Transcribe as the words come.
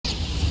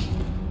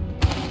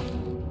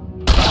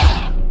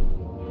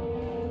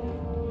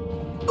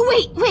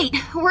Wait,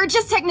 we're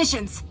just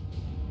technicians.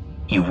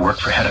 You work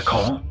for Heta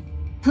Cole?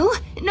 Who?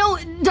 No,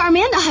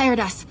 Darmanda hired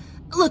us.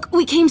 Look,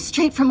 we came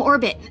straight from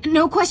orbit.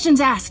 No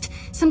questions asked.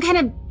 Some kind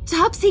of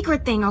top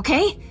secret thing,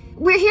 okay?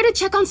 We're here to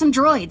check on some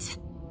droids.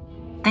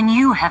 Then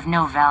you have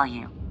no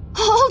value.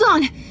 Hold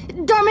on!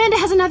 Darmanda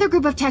has another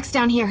group of techs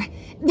down here.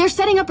 They're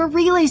setting up a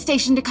relay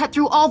station to cut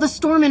through all the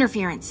storm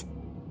interference.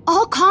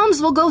 All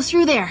comms will go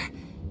through there.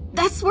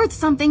 That's worth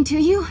something to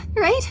you,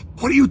 right?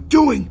 What are you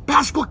doing?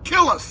 Bask will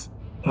kill us!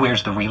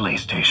 Where's the relay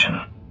station?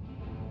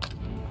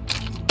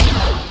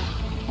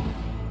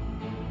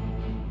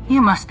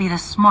 You must be the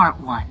smart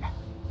one.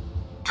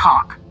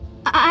 Talk.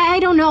 I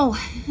don't know.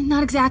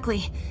 Not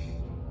exactly.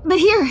 But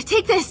here,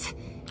 take this.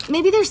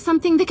 Maybe there's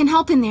something that can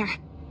help in there.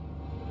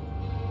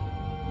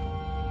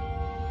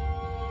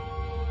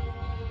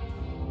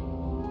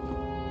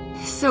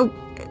 So,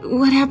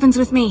 what happens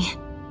with me?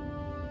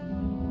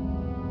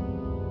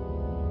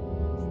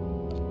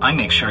 I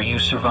make sure you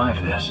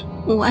survive this.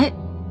 What?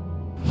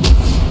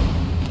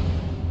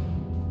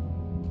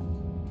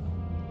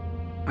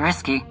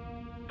 Risky.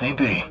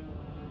 Maybe.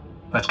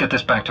 Let's get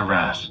this back to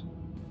Raz.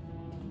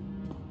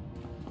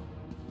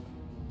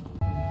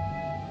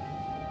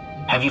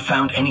 Have you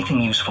found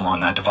anything useful on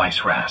that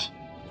device, Raz?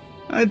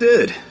 I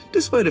did,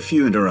 despite a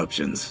few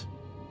interruptions.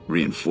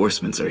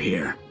 Reinforcements are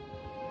here.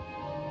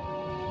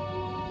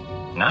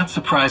 Not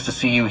surprised to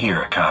see you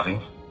here,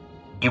 Akavi.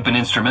 You've been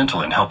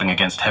instrumental in helping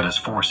against Heta's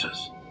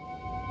forces.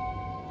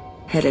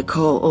 Heta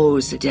Cole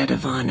owes a debt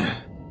of honor.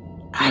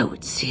 I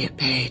would see it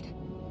paid.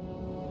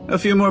 A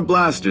few more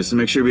blasters to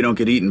make sure we don't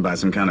get eaten by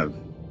some kind of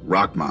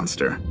rock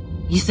monster.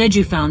 You said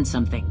you found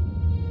something.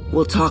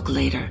 We'll talk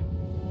later.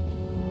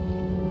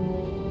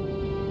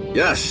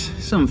 Yes,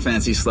 some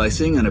fancy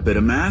slicing and a bit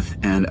of math,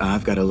 and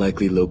I've got a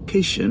likely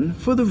location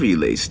for the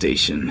relay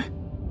station.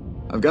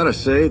 I've gotta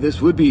say,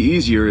 this would be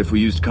easier if we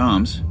used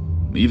comms,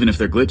 even if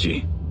they're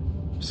glitchy.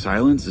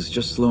 Silence is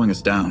just slowing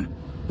us down.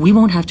 We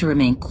won't have to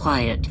remain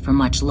quiet for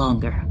much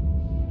longer.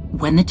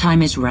 When the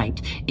time is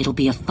right, it'll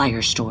be a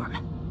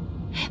firestorm.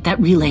 That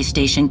relay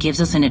station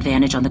gives us an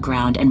advantage on the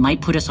ground and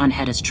might put us on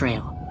Heta's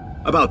trail.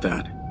 About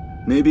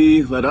that,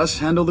 maybe let us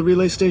handle the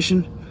relay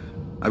station?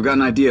 I've got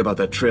an idea about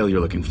that trail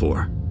you're looking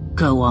for.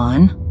 Go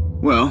on.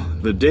 Well,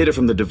 the data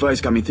from the device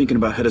got me thinking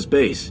about Heta's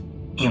base.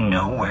 You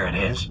know where it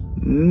is?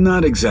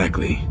 Not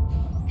exactly.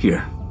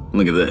 Here,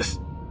 look at this.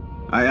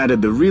 I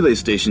added the relay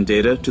station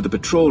data to the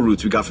patrol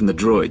routes we got from the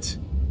droids.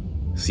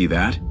 See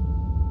that?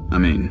 I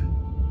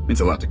mean,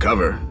 it's a lot to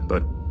cover,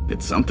 but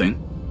it's something.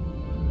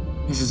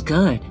 This is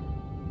good.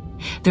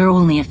 There are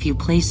only a few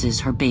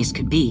places her base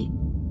could be.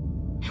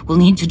 We'll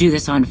need to do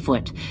this on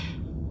foot.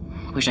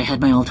 Wish I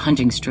had my old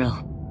hunting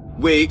strill.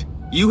 Wait,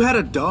 you had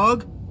a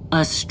dog?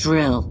 A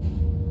strill.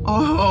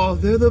 Oh,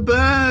 they're the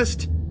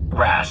best!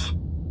 Raz.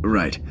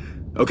 Right.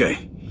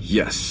 Okay,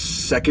 yes.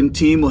 Second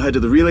team will head to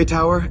the relay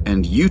tower,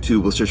 and you two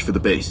will search for the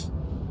base.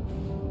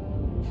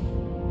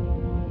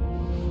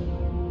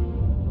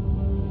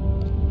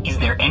 Is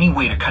there any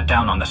way to cut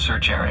down on the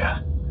search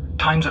area?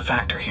 Time's a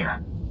factor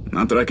here.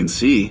 Not that I can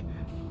see.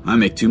 I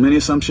make too many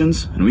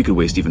assumptions, and we could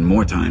waste even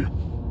more time.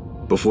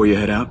 Before you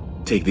head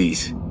out, take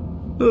these. A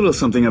little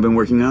something I've been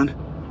working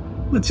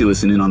on. Lets you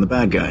listen in on the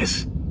bad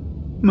guys.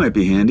 Might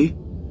be handy.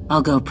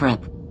 I'll go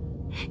prep.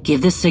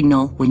 Give the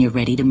signal when you're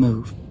ready to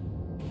move.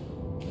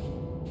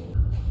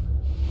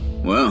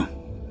 Well,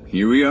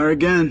 here we are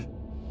again.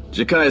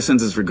 Jakaya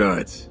sends his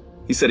regards.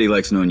 He said he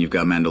likes knowing you've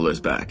got Mandalor's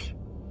back.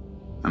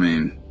 I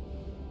mean,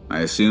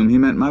 I assume he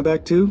meant my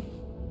back too?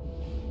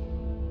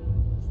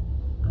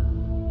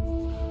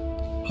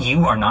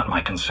 You are not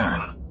my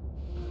concern.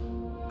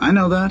 I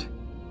know that.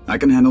 I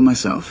can handle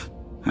myself.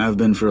 Have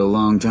been for a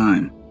long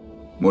time.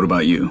 What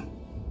about you?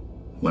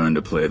 Learn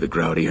to play the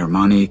grouty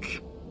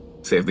harmonic?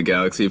 Save the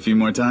galaxy a few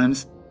more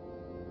times?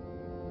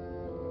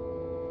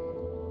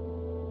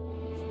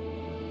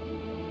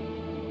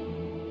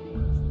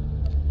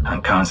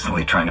 I'm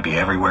constantly trying to be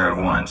everywhere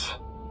at once.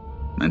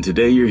 And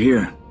today you're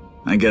here.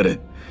 I get it.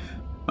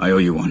 I owe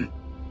you one.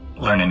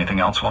 Learn anything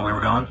else while we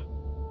were gone?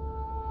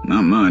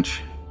 Not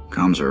much.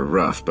 Comms are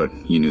rough, but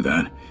you knew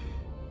that.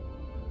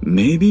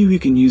 Maybe we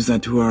can use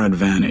that to our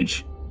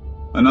advantage.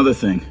 Another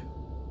thing.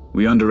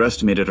 We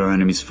underestimated our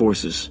enemy's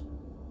forces.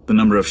 The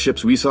number of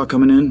ships we saw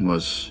coming in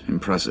was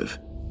impressive.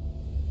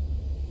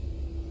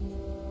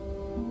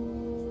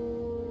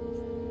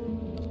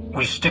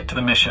 We stick to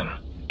the mission.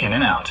 In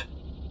and out.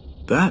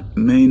 That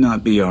may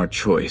not be our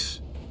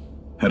choice.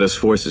 Heta's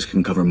forces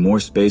can cover more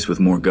space with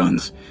more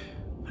guns.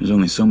 There's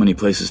only so many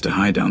places to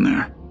hide down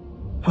there.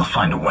 We'll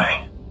find a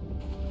way.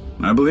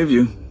 I believe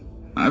you.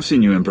 I've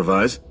seen you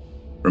improvise.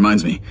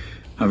 Reminds me,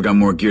 I've got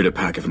more gear to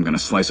pack if I'm gonna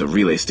slice a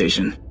relay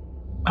station.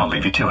 I'll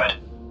leave you to it.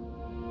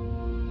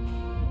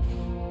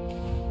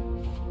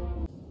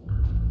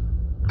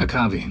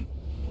 Akavi.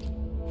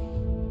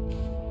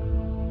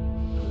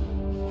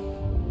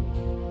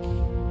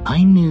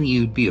 I knew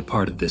you'd be a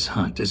part of this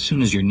hunt as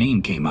soon as your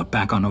name came up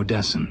back on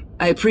Odessan.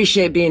 I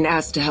appreciate being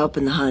asked to help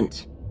in the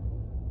hunt.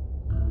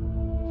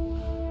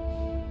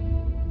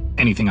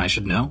 Anything I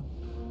should know?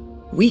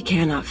 We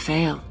cannot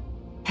fail.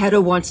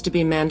 Heta wants to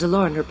be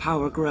Mandalore and her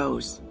power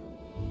grows.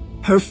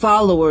 Her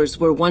followers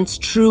were once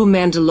true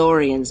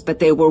Mandalorians, but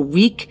they were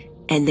weak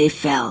and they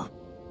fell.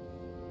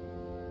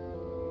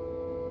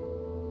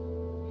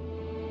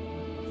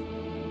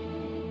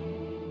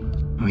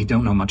 We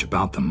don't know much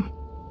about them.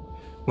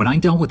 When I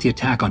dealt with the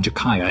attack on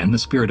Jakaya and the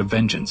Spirit of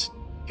Vengeance,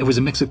 it was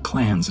a mix of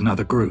clans and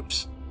other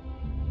groups.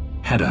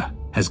 Heta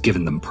has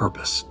given them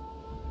purpose.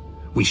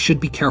 We should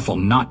be careful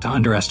not to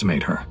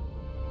underestimate her.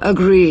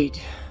 Agreed.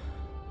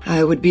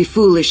 I would be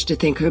foolish to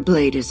think her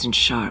blade isn't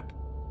sharp.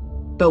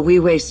 But we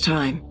waste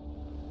time.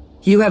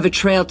 You have a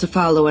trail to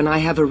follow and I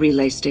have a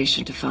relay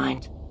station to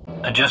find.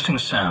 Adjusting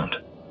sound.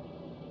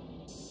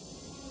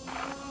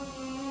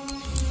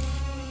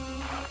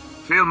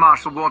 Field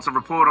Marshal wants a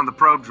report on the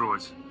probe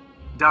droids.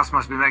 Dust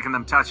must be making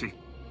them touchy.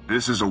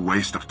 This is a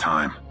waste of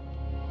time.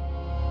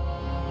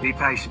 Be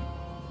patient.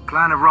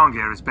 Clan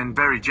Arongir has been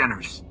very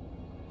generous.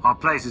 Our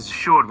place is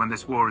assured when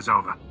this war is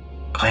over.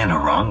 Clan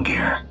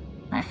Arongir?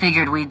 I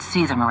figured we'd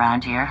see them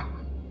around here.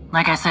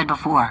 Like I said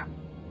before,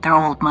 they're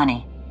old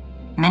money.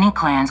 Many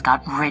clans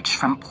got rich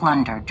from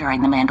plunder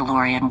during the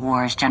Mandalorian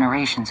Wars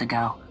generations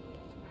ago.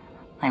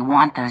 They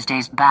want those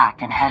days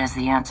back, and Heta's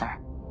the answer.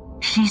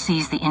 She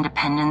sees the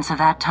independence of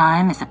that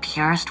time as the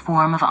purest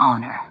form of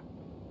honor.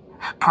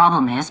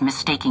 Problem is,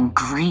 mistaking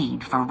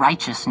greed for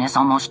righteousness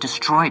almost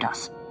destroyed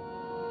us.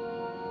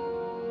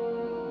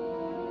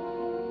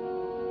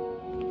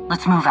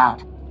 Let's move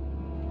out.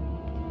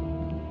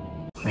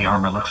 The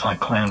armor looks like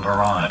Clan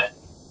Varad.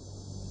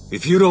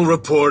 If you don't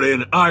report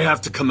in, I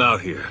have to come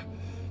out here.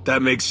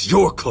 That makes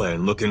your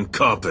clan look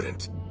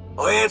incompetent.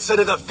 I answer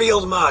to the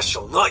Field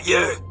Marshal, not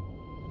you.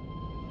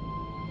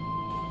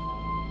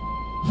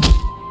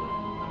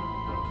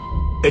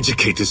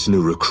 Educate this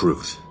new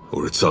recruit,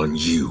 or it's on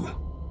you.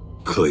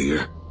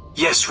 Clear?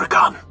 Yes,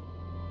 Rakan.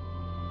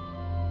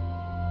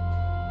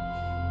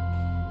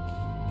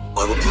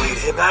 I will bleed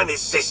him and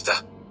his sister.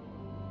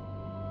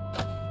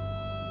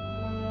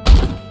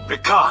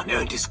 Rakan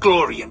earned his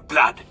glory in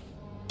blood.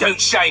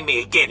 Don't shame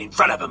me again in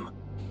front of him.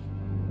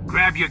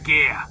 Grab your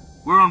gear.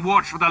 We're on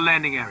watch for the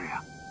landing area.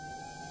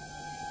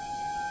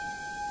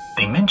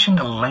 They mentioned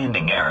a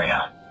landing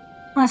area.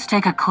 Let's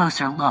take a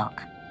closer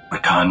look.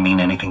 Rakan mean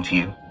anything to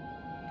you?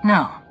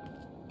 No.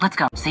 Let's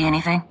go. See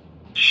anything?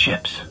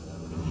 Ships.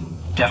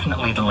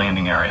 Definitely the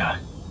landing area.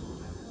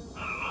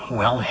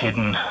 Well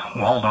hidden,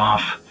 walled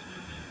off.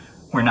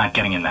 We're not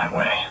getting in that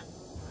way.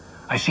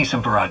 I see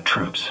some Varad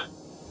troops.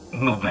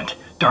 Movement.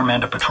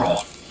 Darmanda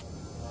patrol.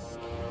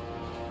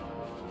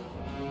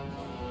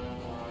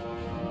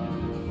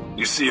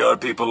 You see our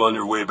people on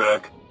your way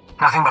back?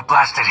 Nothing but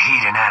blasted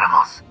heat and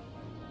animals.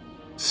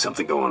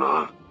 Something going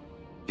on?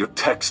 Your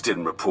techs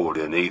didn't report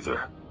in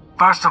either.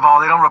 First of all,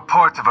 they don't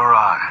report to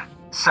Varad.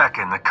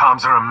 Second, the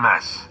comms are a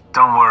mess.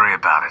 Don't worry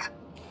about it.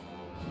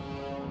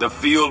 The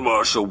Field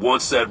Marshal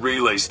wants that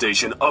relay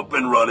station up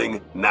and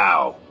running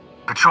now.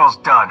 Patrol's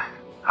done.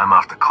 I'm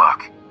off the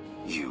clock.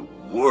 You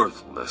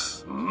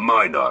worthless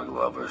Minarch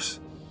lovers.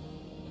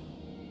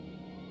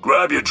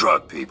 Grab your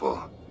truck,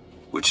 people.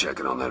 We're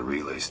checking on that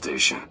relay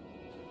station.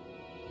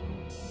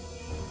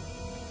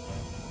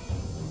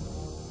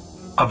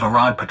 A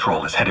Varad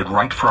patrol is headed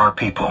right for our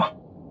people.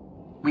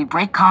 We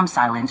break comm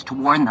silence to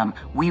warn them.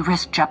 We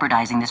risk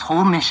jeopardizing this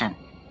whole mission.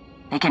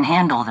 They can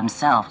handle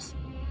themselves.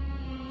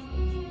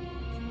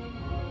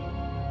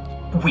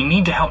 We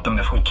need to help them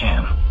if we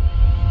can.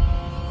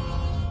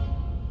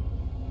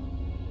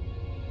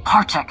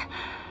 Harchek.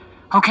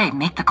 Okay,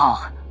 make the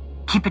call.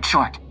 Keep it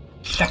short.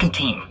 Second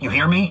team, you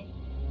hear me?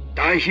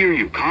 I hear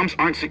you. Comms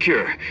aren't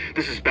secure.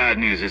 This is bad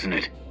news, isn't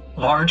it?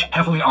 Large,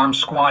 heavily armed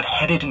squad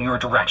headed in your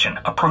direction,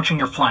 approaching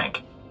your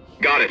flank.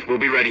 Got it. We'll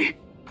be ready.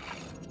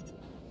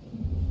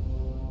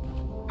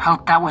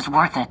 Hope that was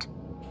worth it.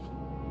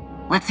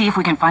 Let's see if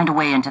we can find a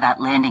way into that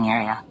landing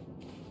area.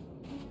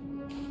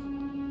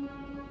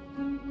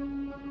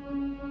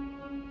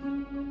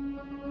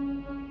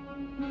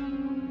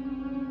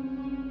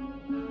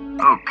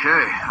 Okay,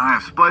 I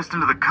have spliced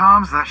into the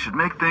comms. That should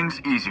make things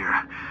easier.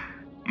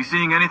 You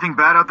seeing anything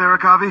bad out there,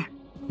 Akavi?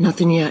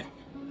 Nothing yet.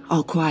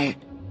 All quiet.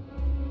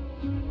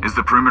 Is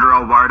the perimeter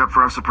all wired up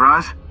for our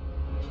surprise?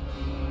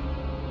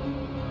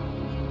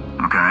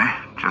 Okay,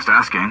 just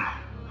asking.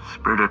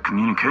 Spirit of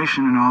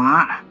communication and all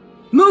that.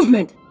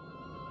 Movement!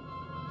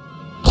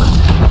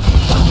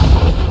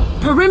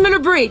 Perimeter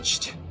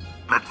breached!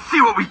 Let's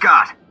see what we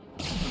got!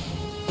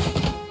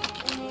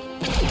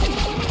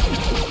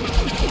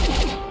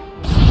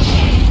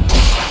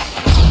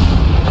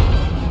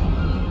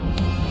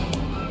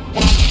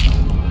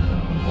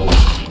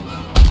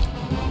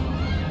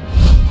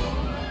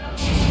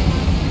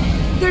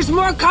 There's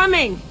more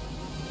coming!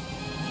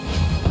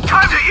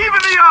 Time to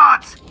even the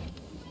odds!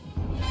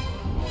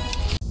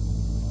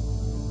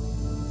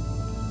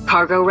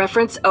 Cargo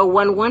reference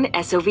 011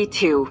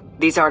 SOV-2.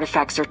 These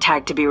artifacts are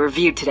tagged to be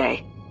reviewed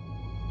today.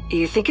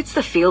 You think it's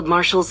the Field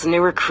Marshal's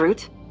new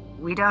recruit?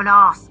 We don't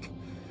ask.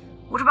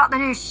 What about the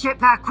new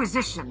ship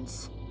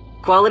acquisitions?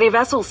 Quality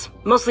vessels,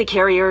 mostly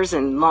carriers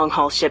and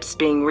long-haul ships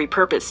being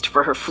repurposed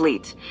for her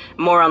fleet.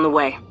 More on the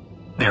way.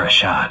 They're a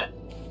shot.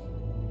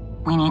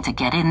 We need to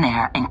get in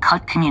there and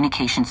cut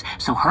communications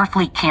so her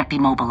fleet can't be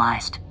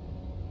mobilized.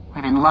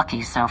 We've been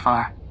lucky so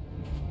far.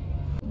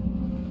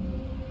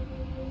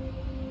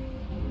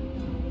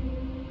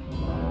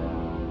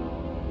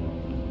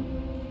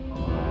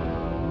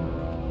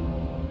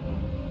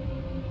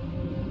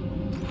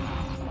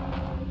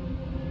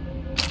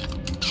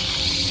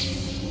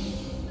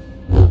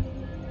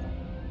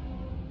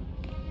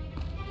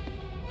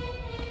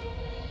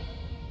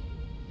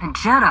 A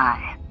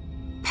Jedi.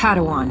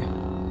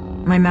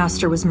 Padawan. My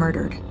master was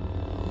murdered.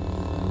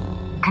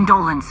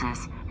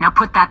 Condolences. Now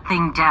put that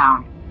thing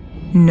down.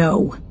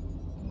 No.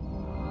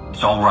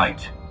 It's all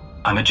right.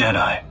 I'm a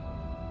Jedi.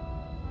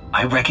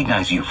 I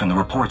recognize you from the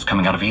reports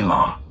coming out of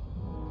Elam.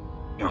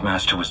 Your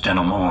master was Den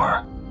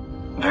Omor.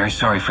 Very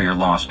sorry for your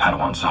loss,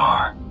 Padawan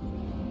Zahar.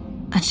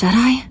 A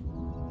Jedi?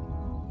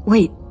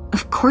 Wait,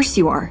 of course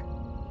you are.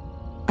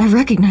 I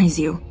recognize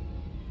you.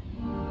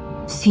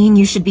 Seeing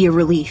you should be a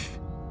relief.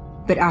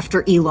 But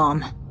after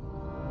Elam,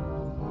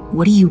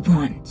 what do you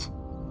want?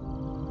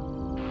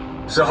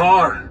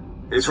 Zahar,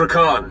 it's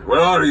Rakan. Where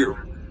are you?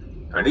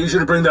 I need you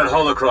to bring that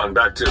holocron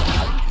back to...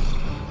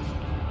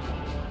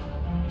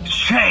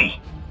 Shay!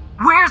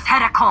 Where's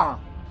Heta Cole?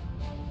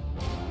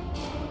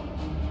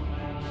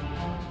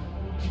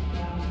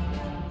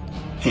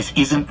 This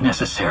isn't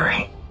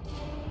necessary.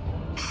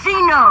 She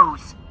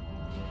knows!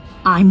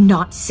 I'm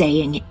not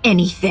saying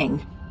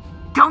anything.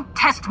 Don't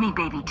test me,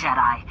 baby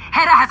Jedi.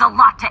 Heta has a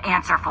lot to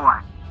answer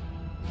for.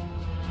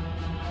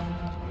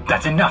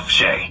 That's enough,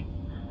 Shay.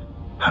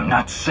 I'm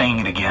not saying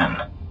it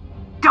again.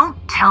 Don't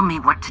tell me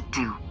what to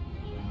do.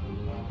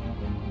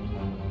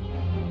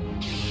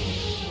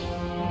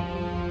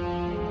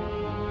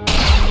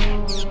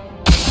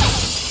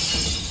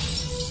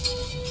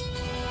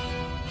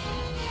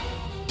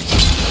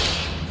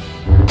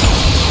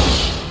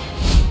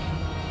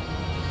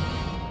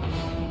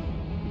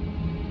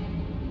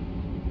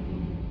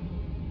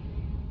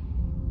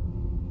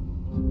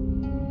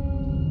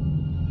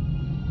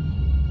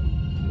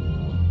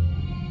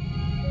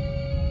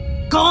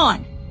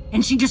 Gone!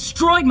 And she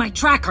destroyed my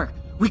tracker.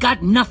 We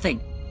got nothing.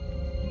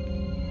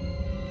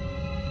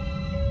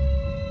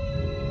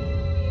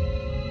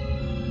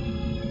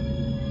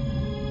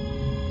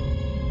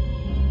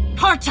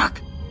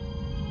 Hartuk!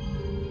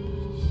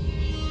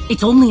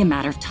 It's only a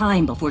matter of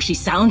time before she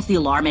sounds the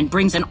alarm and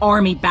brings an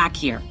army back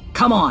here.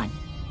 Come on.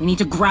 We need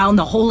to ground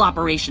the whole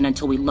operation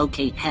until we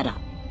locate Heta.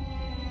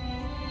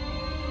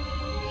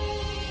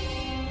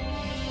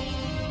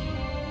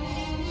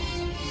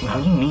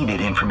 We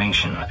needed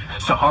information.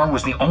 Zahar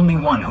was the only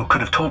one who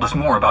could have told us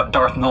more about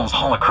Darth Null's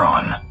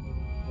holocron.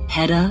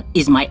 Heta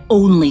is my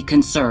only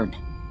concern.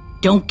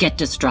 Don't get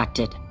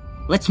distracted.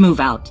 Let's move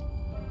out.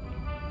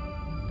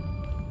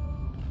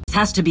 This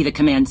has to be the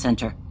command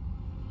center.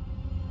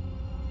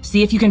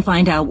 See if you can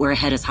find out where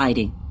Heta's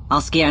hiding.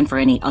 I'll scan for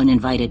any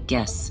uninvited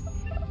guests.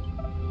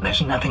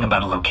 There's nothing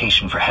about a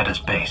location for Heta's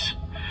base,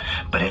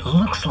 but it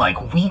looks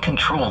like we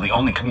control the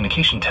only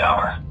communication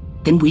tower.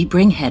 Then we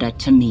bring Heta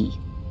to me.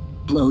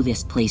 Blow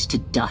this place to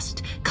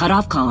dust, cut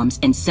off comms,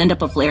 and send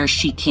up a flare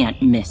she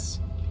can't miss.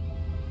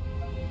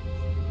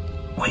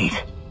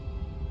 Wait.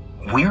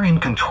 We're in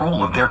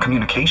control of their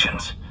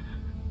communications.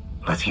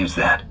 Let's use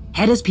that.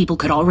 Heta's people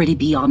could already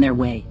be on their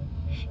way.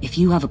 If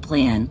you have a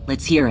plan,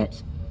 let's hear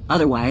it.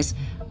 Otherwise,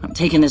 I'm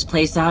taking this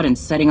place out and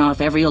setting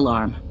off every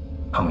alarm.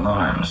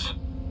 Alarms?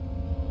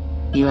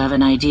 You have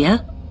an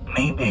idea?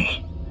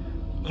 Maybe.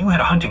 You had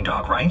a hunting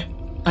dog, right?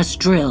 A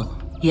Strill,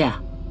 yeah.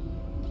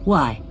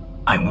 Why?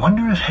 I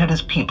wonder if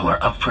Heta's people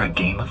are up for a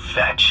game of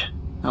fetch.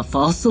 A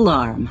false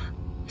alarm.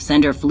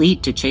 Send her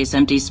fleet to chase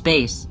empty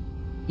space.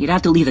 You'd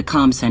have to leave the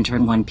comm center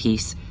in one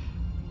piece.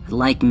 I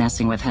like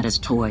messing with Heta's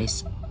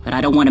toys, but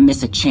I don't want to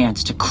miss a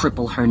chance to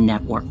cripple her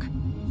network.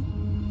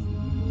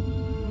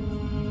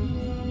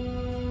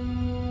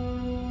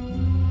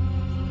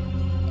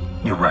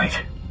 You're right.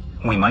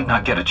 We might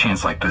not get a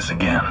chance like this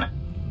again.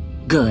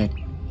 Good.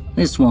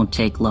 This won't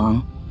take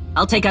long.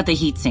 I'll take out the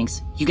heat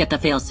sinks. You get the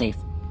failsafe.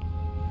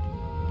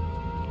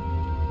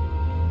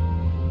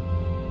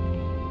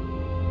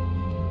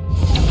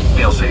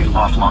 Failsafe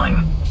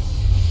offline.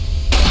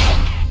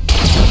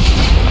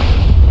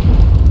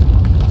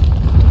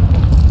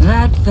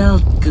 That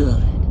felt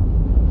good.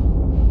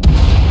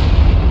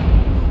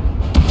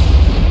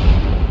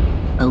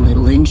 A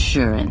little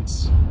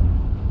insurance.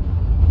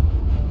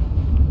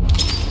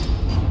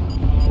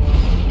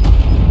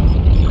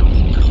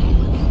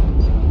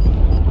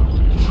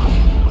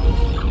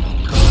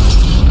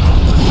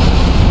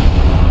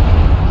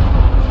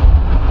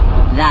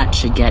 That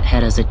should get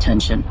Heta's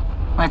attention.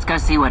 Let's go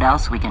see what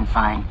else we can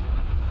find.